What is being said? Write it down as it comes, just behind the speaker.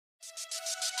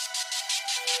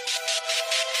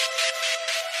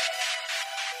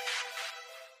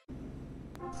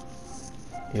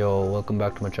Yo, welcome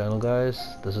back to my channel,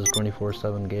 guys. This is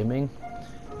 24/7 Gaming,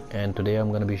 and today I'm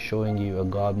going to be showing you a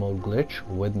God mode glitch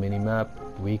with minimap,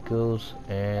 vehicles,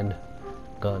 and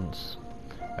guns.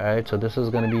 Alright, so this is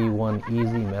going to be one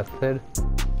easy method.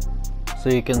 So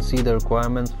you can see the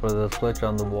requirements for the glitch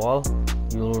on the wall.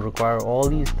 You'll require all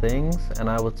these things, and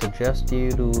I would suggest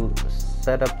you to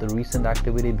set up the recent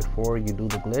activity before you do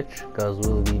the glitch, because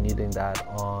we'll be needing that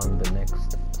on the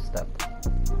next step.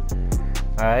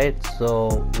 Alright,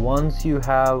 so once you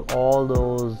have all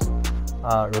those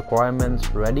requirements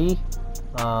ready,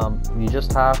 you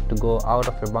just have to go out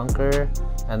of your bunker,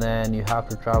 and then you have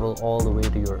to travel all the way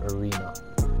to your arena.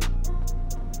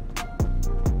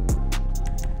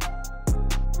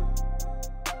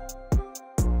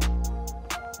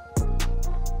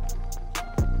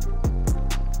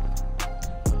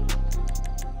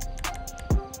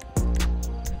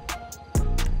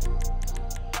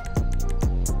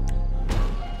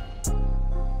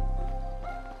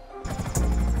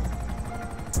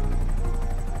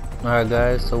 Alright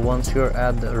guys, so once you're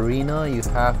at the arena, you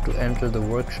have to enter the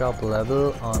workshop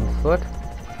level on foot,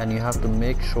 and you have to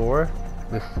make sure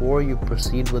before you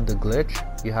proceed with the glitch,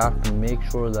 you have to make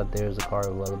sure that there's a car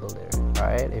available there.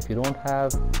 Alright, if you don't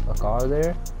have a car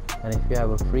there, and if you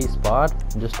have a free spot,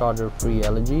 just order free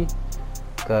elegy,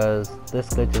 because this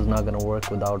glitch is not going to work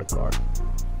without a car.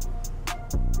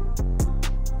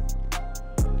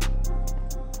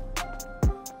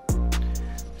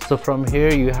 So from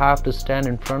here you have to stand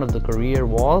in front of the career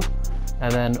wall,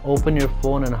 and then open your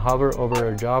phone and hover over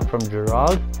a job from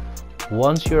Gerald.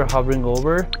 Once you're hovering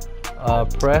over,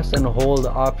 press and hold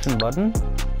the option button,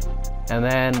 and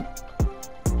then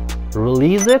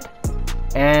release it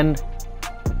and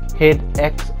hit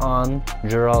X on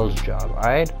Gerald's job.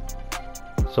 Alright,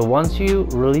 so once you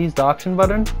release the option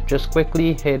button, just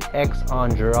quickly hit X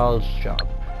on Gerald's job.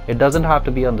 It doesn't have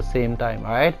to be on the same time.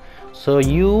 Alright, so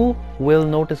you will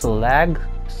notice a lag,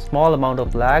 small amount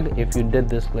of lag, if you did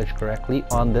this glitch correctly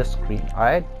on this screen.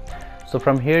 Alright, so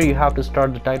from here you have to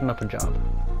start the Titan up a job.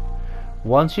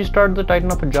 Once you start the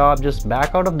Titan up a job, just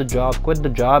back out of the job, quit the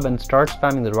job, and start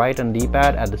spamming the right and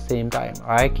D-pad at the same time.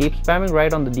 Alright, keep spamming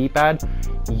right on the D-pad.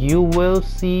 You will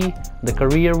see the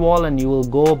career wall and you will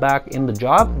go back in the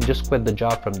job. Just quit the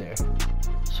job from there.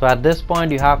 So at this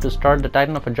point you have to start the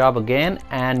Titan of a job again,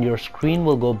 and your screen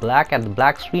will go black. At the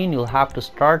black screen you'll have to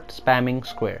start spamming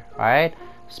square. Alright,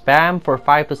 spam for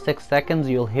 5 to 6 seconds.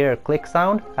 You'll hear a click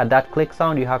sound. At that click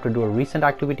sound you have to do a recent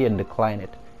activity and decline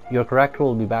it. Your character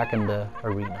will be back in the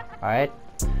arena. Alright,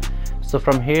 so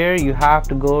from here you have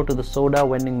to go to the soda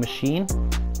vending machine.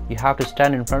 You have to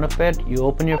stand in front of it. You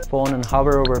open your phone and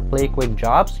hover over play quick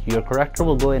jobs. Your character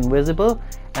will go invisible,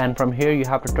 and from here you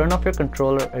have to turn off your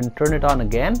controller and turn it on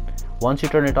again. Once you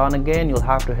turn it on again, you'll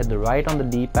have to hit the right on the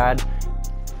D-pad,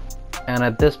 and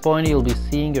at this point you'll be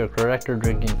seeing your character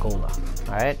drinking cola.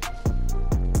 Alright,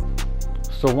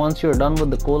 so once you're done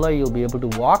with the cola, you'll be able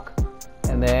to walk,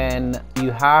 and then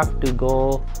you have to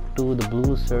go to the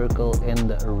blue circle in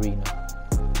the arena.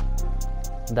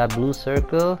 That blue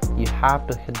circle, you have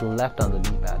to hit the left on the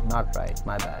D-pad, not right,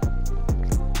 my bad.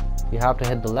 You have to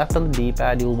hit the left on the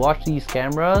D-pad. You'll watch these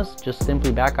cameras. Just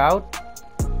simply back out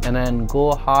and then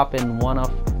go hop in one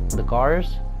of the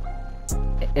cars.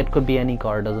 It could be any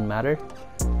car, doesn't matter.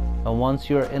 And once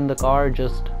you're in the car,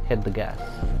 just hit the gas.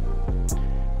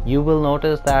 You will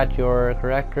notice that your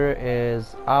character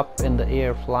is up in the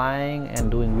air flying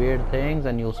and doing weird things,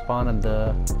 and you'll spawn at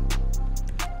the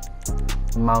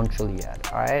Mount Chiliad.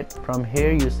 Alright, from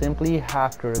here you simply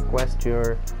have to request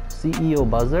your CEO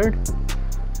buzzard.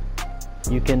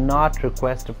 You cannot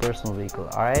request a personal vehicle.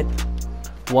 Alright,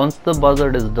 once the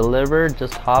buzzard is delivered,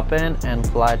 just hop in and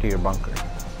fly to your bunker.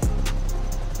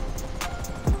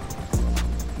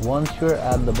 Once you're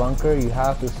at the bunker, you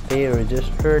have to stay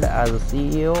registered as a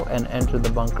CEO and enter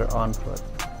the bunker on foot.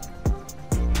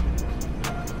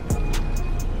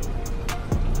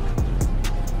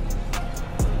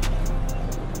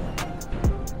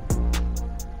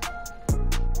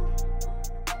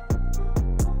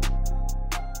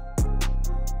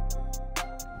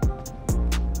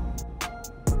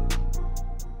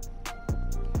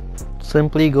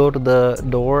 Simply go to the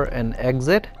door and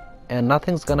exit, and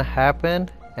nothing's gonna happen,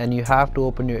 and you have to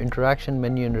open your interaction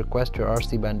menu and request your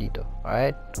RC Bandito.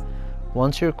 Alright,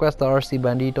 once you request the RC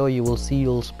Bandito, you will see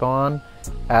you'll spawn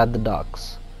at the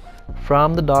docks.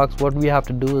 From the docks, what we have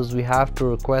to do is we have to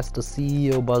request the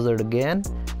CEO buzzard again,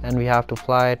 and we have to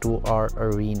fly to our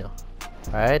arena.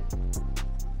 Alright,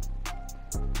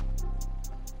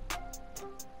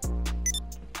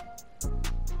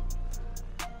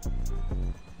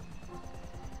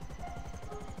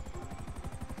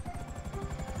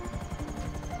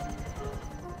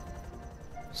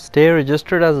 Stay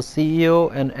registered as a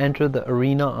CEO and enter the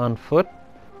arena on foot.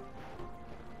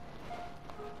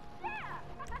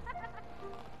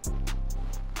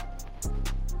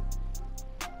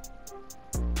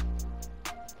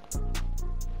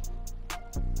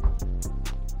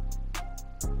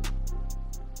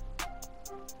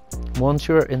 Once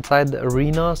you're inside the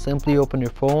arena, simply open your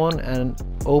phone and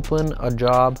open a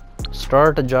job,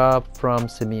 start a job from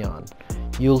Simeon.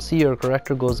 You'll see your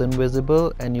character goes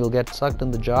invisible and you'll get sucked in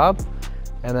the job,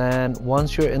 and then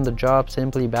once you're in the job,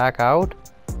 simply back out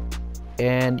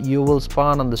and you will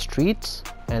spawn on the streets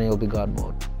and you'll be God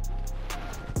mode.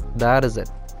 That is it.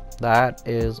 That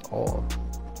is all.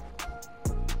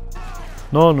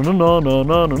 No, no, no, no, no,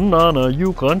 no, no, no, no,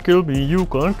 you can't kill me, you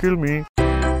can't kill me.